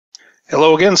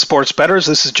Hello again, sports bettors.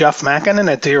 This is Jeff Makinen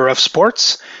at DRF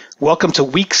Sports. Welcome to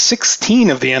Week 16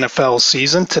 of the NFL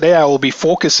season. Today I will be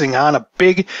focusing on a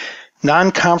big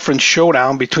non-conference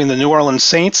showdown between the New Orleans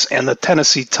Saints and the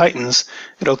Tennessee Titans.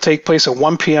 It'll take place at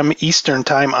 1 p.m. Eastern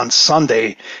Time on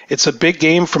Sunday. It's a big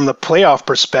game from the playoff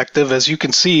perspective. As you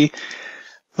can see,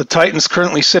 the Titans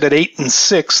currently sit at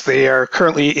 8-6. They are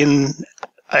currently in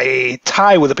a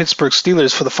tie with the Pittsburgh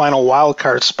Steelers for the final wild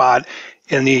card spot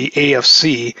in the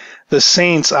AFC. The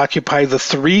Saints occupy the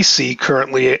 3 seed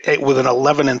currently with an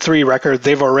 11-3 record.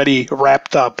 They've already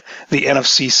wrapped up the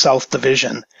NFC South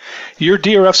division. Your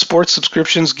DRF Sports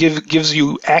subscriptions gives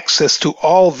you access to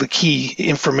all the key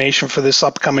information for this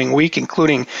upcoming week,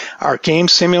 including our game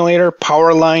simulator,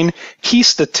 power line, key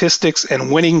statistics,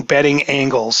 and winning betting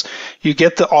angles. You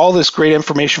get all this great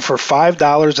information for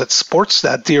 $5 at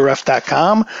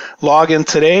sports.drf.com. Log in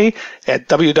today at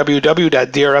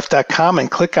www.drf.com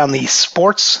and click on the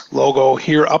sports logo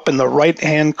here up in the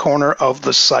right-hand corner of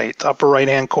the site, upper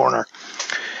right-hand corner.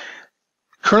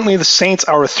 Currently, the Saints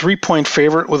are a 3-point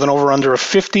favorite with an over-under of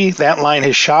 50. That line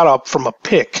has shot up from a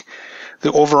pick.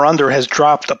 The over-under has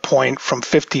dropped a point from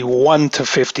 51 to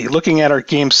 50. Looking at our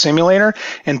game simulator,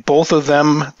 and both of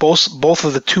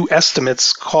the two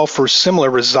estimates call for similar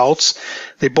results.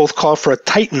 They both call for a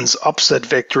Titans upset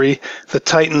victory. The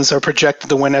Titans are projected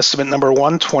to win estimate number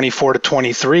 1,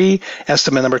 24-23,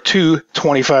 estimate number 2,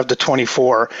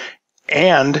 25-24.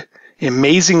 And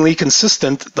amazingly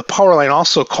consistent, the power line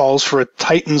also calls for a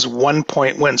Titans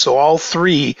 1-point win. So all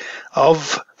three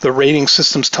of the rating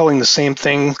systems telling the same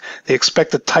thing. They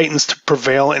expect the Titans to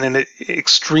prevail in an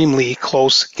extremely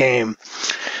close game.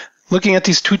 Looking at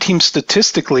these two teams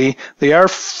statistically, they are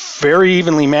very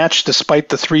evenly matched despite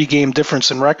the 3-game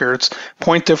difference in records.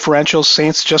 Point differential,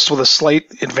 Saints just with a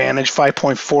slight advantage,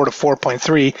 5.4 to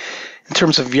 4.3. In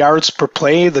terms of yards per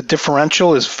play, the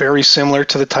differential is very similar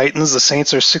to the Titans. The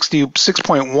Saints are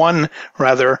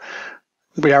 6.1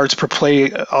 yards per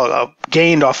play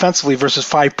gained offensively versus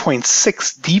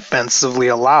 5.6 defensively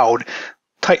allowed.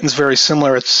 Titans very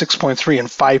similar at 6.3 and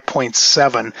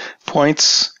 5.7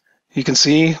 points. You can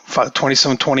see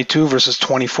 27-22 versus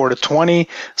 24-20.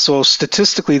 So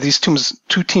statistically, these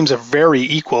two teams are very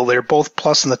equal. They're both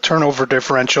plus in the turnover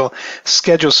differential.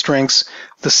 Schedule strengths,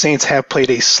 the Saints have played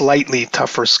a slightly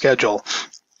tougher schedule.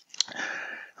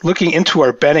 Looking into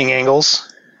our betting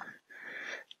angles,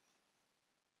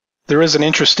 there is an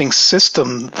interesting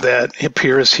system that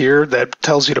appears here that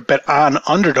tells you to bet on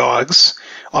underdogs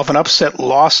of an upset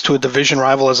loss to a division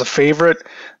rival as a favorite.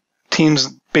 Teams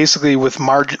basically with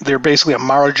margin, they're basically a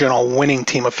marginal winning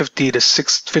team of 51 to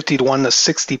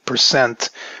 60%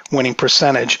 winning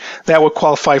percentage. That would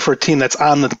qualify for a team that's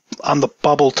on the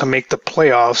bubble to make the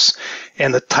playoffs.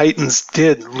 And the Titans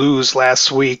did lose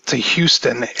last week to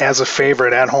Houston as a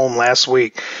favorite at home last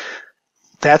week.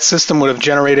 That system would have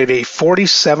generated a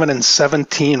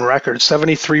 47-17 record,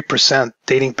 73%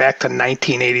 dating back to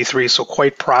 1983, so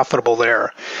quite profitable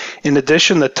there. In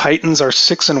addition, the Titans are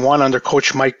 6-1 under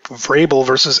coach Mike Vrabel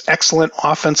versus excellent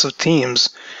offensive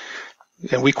teams,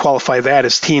 and we qualify that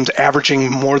as teams averaging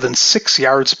more than 6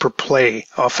 yards per play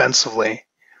offensively.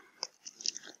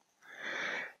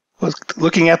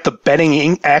 Looking at the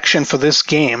betting action for this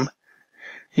game,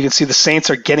 you can see the Saints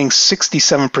are getting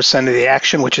 67% of the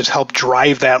action, which has helped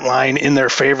drive that line in their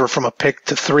favor from a pick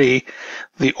to 3.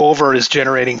 The over is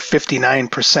generating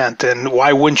 59%. And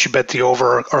why wouldn't you bet the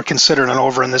over or consider an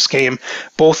over in this game?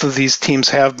 Both of these teams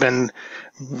have been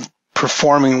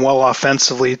performing well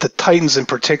offensively. The Titans in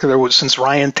particular, since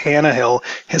Ryan Tannehill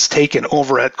has taken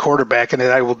over at quarterback, and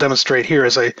I will demonstrate here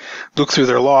as I look through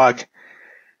their log,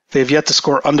 they've yet to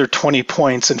score under 20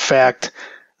 points. In fact,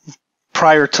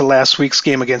 prior to last week's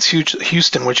game against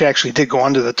Houston, which actually did go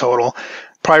under the total,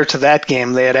 prior to that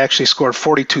game, they had actually scored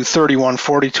 42, 31,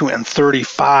 42, and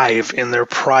 35 in their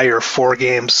prior 4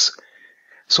 games.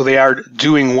 So they are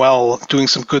doing well, doing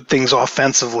some good things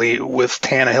offensively with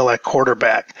Tannehill at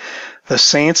quarterback. The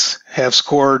Saints have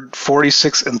scored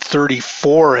 46 and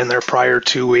 34 in their prior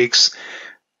 2 weeks.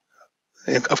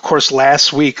 And of course,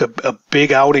 last week, a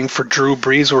big outing for Drew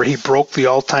Brees where he broke the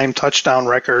all-time touchdown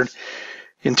record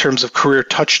in terms of career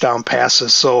touchdown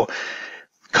passes. So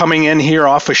coming in here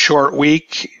off a short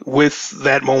week with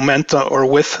that momentum or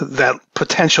with that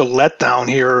potential letdown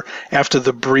here after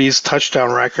the Brees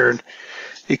touchdown record,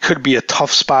 it could be a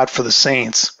tough spot for the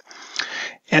Saints.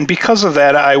 And because of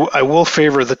that, I will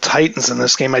favor the Titans in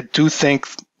this game. I do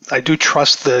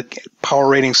trust the power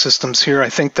rating systems here. I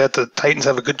think that the Titans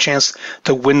have a good chance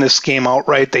to win this game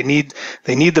outright. They need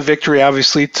the victory,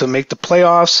 obviously, to make the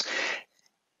playoffs.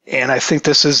 And I think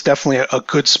this is definitely a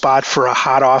good spot for a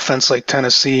hot offense like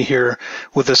Tennessee here,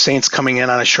 with the Saints coming in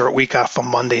on a short week off on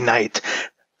Monday night.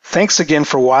 Thanks again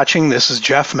for watching. This is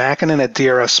Jeff Makinen at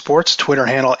DRF Sports, Twitter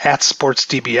handle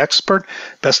 @SportsDBExpert.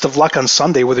 Best of luck on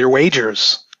Sunday with your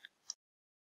wagers.